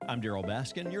I'm Darryl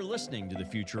Baskin. You're listening to The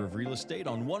Future of Real Estate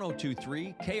on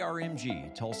 102.3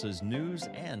 KRMG, Tulsa's News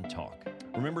and Talk.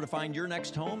 Remember to find your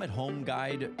next home at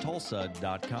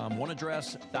HomeGuideTulsa.com. One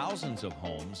address, thousands of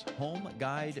homes,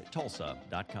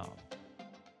 HomeGuideTulsa.com.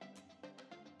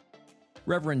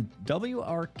 Reverend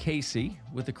W.R. Casey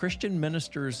with the Christian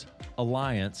Ministers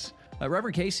Alliance.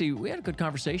 Reverend Casey, we had a good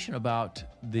conversation about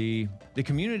the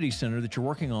community center that you're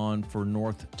working on for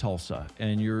North Tulsa,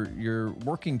 and you're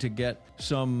working to get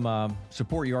some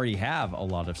support. You already have a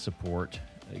lot of support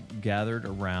gathered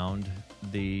around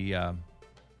the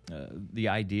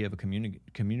idea of a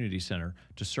community center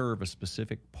to serve a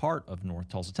specific part of North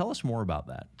Tulsa. Tell us more about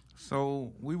that.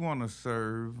 So we want to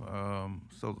serve.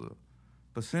 So the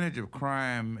percentage of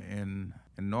crime in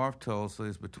North Tulsa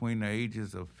is between the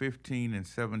ages of 15 and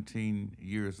 17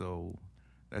 years old.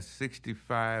 That's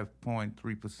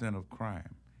 65.3% of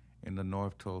crime in the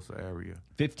North Tulsa area.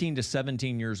 15 to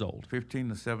 17 years old. 15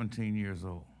 to 17 years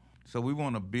old. So we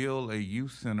want to build a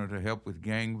youth center to help with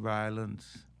gang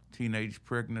violence, teenage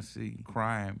pregnancy,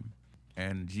 crime,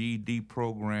 and GED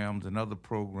programs and other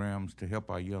programs to help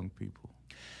our young people.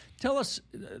 Tell us,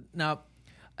 now,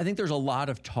 I think there's a lot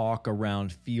of talk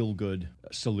around feel-good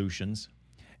solutions,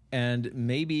 and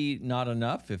maybe not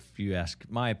enough, if you ask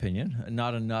my opinion,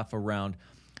 not enough around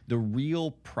the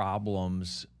real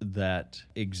problems that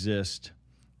exist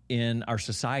in our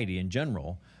society in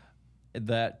general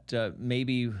that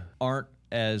maybe aren't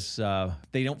as,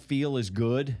 they don't feel as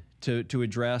good to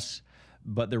address,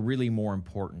 but they're really more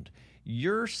important.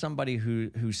 You're somebody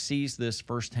who sees this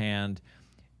firsthand.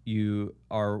 You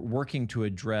are working to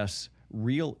address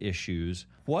real issues.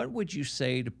 What would you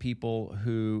say to people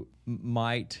who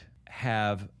might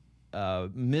have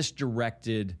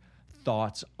misdirected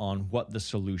thoughts on what the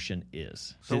solution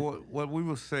is? So what we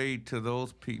will say to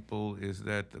those people is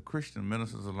that the Christian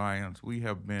Ministers Alliance, we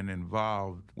have been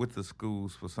involved with the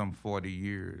schools for some 40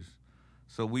 years.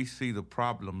 So we see the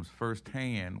problems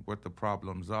firsthand, what the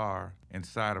problems are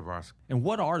inside of our schools. And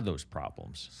what are those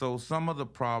problems? So some of the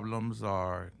problems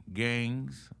are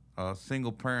gangs,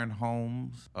 single-parent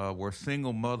homes, where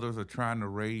single mothers are trying to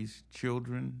raise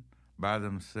children by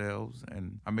themselves.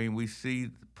 And, I mean, we see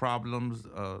problems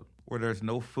where there's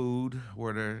no food,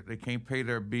 where they can't pay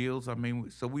their bills. I mean,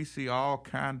 so we see all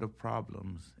kinds of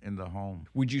problems in the home.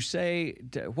 What would you say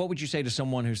to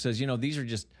someone who says, these are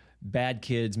just bad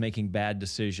kids making bad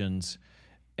decisions,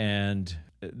 and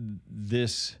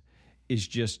this is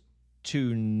just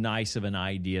too nice of an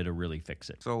idea to really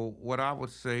fix it? So what I would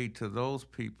say to those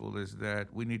people is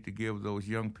that we need to give those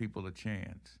young people a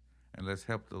chance, and let's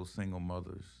help those single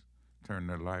mothers turn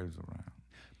their lives around.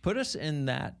 Put us in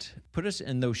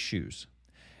those shoes,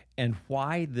 and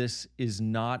why this is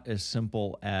not as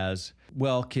simple as,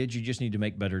 well, kids, you just need to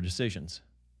make better decisions.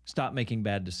 Stop making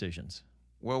bad decisions.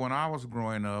 Well, when I was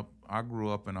growing up, I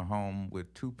grew up in a home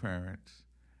with two parents,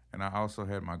 and I also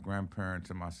had my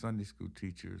grandparents and my Sunday school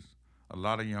teachers. A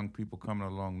lot of young people coming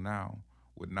along now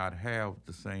would not have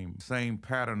the same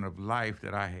pattern of life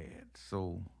that I had.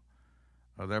 So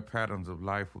their patterns of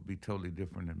life would be totally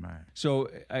different than mine. So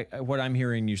what I'm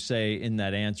hearing you say in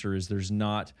that answer is there's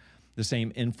not the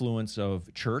same influence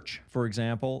of church, for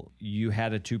example. You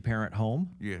had a two-parent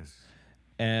home? Yes.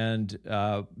 And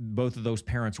both of those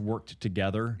parents worked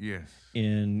together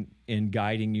in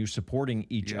guiding you, supporting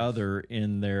each other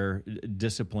in their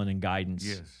discipline and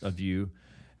guidance of you.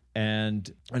 And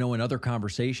I know in other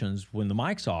conversations, when the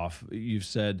mic's off, you've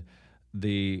said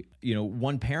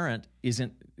one parent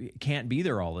can't be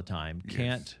there all the time,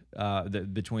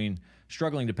 between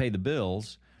struggling to pay the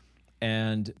bills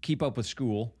and keep up with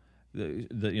school,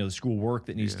 the school work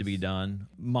that needs to be done,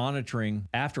 monitoring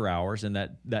after hours and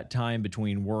that time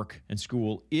between work and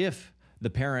school. If the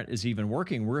parent is even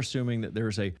working, we're assuming that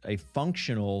there's a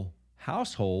functional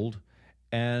household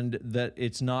and that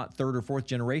it's not third or fourth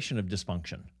generation of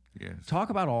dysfunction. Yes. Talk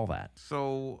about all that.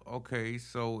 So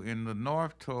in the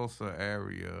North Tulsa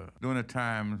area, during the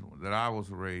time that I was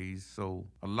raised, so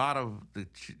a lot of the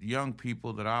young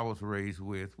people that I was raised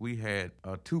with, we had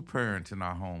two parents in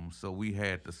our home. So we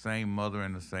had the same mother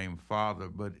and the same father.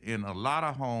 But in a lot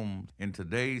of homes in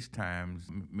today's times,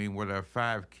 where there are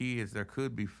 5 kids, there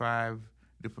could be 5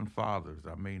 different fathers.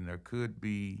 There could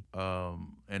be,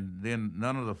 and then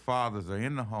none of the fathers are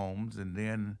in the homes, and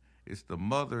then it's the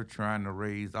mother trying to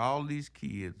raise all these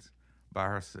kids by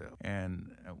herself and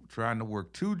trying to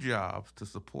work 2 jobs to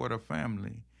support her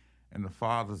family, and the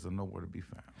fathers are nowhere to be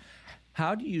found.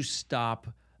 How do you stop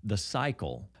the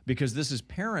cycle? Because this is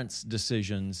parents'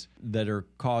 decisions that are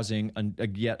causing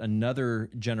yet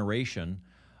another generation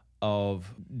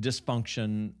of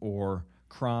dysfunction or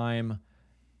crime.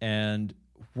 And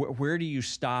where do you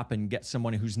stop and get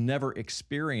someone who's never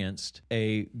experienced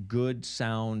a good,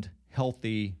 sound,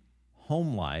 healthy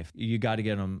home life? You got to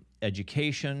get them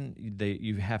education.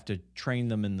 You have to train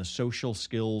them in the social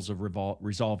skills of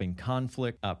resolving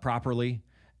conflict properly,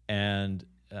 and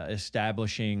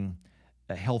establishing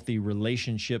healthy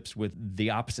relationships with the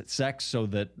opposite sex, so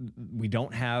that we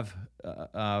don't have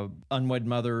unwed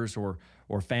mothers or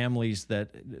families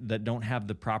that don't have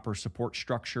the proper support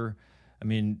structure. I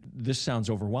mean, this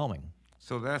sounds overwhelming.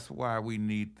 So that's why we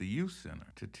need the youth center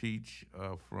to teach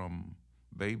from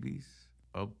babies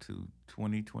up to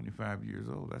 20, 25 years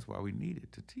old. That's why we need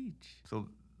it to teach. So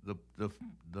the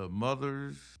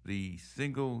mothers, the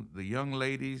young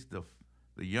ladies, the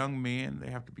young men, they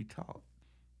have to be taught.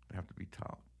 They have to be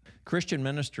taught. Christian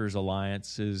Ministers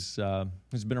Alliance has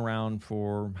been around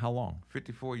for how long?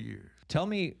 54 years. Tell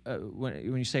me, when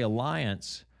you say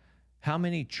alliance, how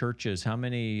many churches, how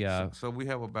many... So we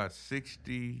have about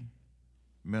 60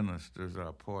 ministers that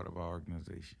are part of our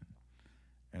organization.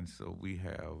 And so we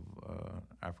have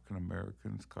African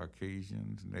Americans,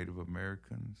 Caucasians, Native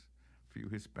Americans, a few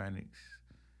Hispanics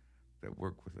that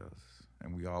work with us,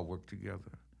 and we all work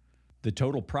together. The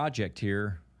total project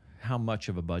here, how much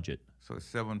of a budget? So it's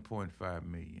 $7.5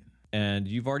 million. And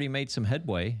you've already made some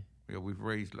headway. Yeah, we've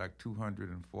raised like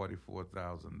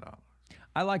 $244,000.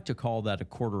 I like to call that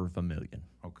 $250,000.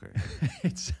 Okay.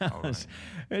 It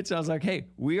sounds like, hey,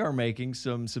 we are making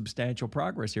some substantial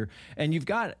progress here. And you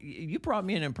brought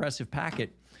me an impressive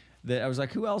packet that I was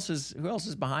like, who else is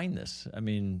behind this? I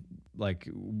mean, like,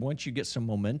 once you get some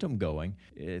momentum going,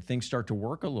 things start to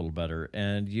work a little better.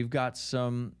 And you've got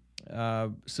some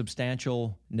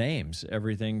substantial names,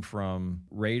 everything from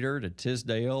Rader to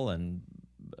Tisdale and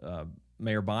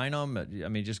Mayor Bynum. I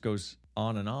mean, it just goes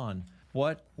on and on.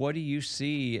 What do you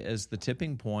see as the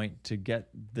tipping point to get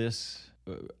this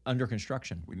under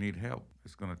construction? We need help.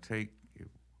 It's going to take, if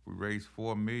we raise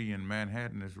 $4 million,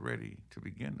 Manhattan is ready to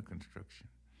begin the construction.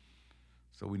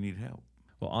 So we need help.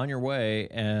 Well, on your way,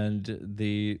 and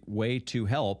the way to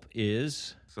help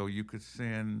is? So you could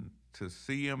send to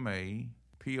CMA,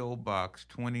 P.O. Box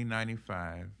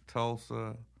 2095,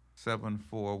 Tulsa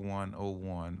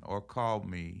 74101, or call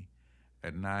me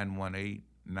at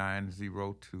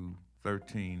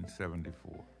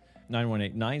 918-902-1374.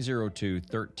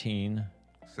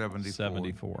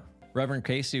 918-902-1374. Reverend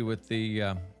Casey with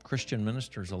the Christian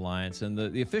Ministers Alliance. And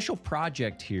the official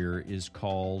project here is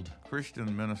called?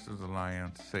 Christian Ministers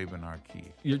Alliance, Saving Our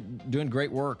Kids. You're doing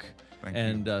great work. Thank you.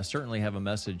 And certainly have a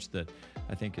message that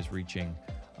I think is reaching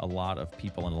a lot of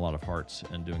people and a lot of hearts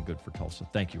and doing good for Tulsa.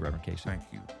 Thank you, Reverend Casey. Thank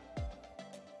you.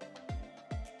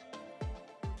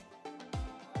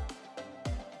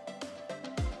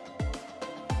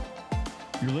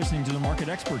 You're listening to the Market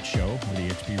Experts Show with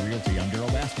eXp Realty. I'm Darryl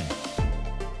Baskin.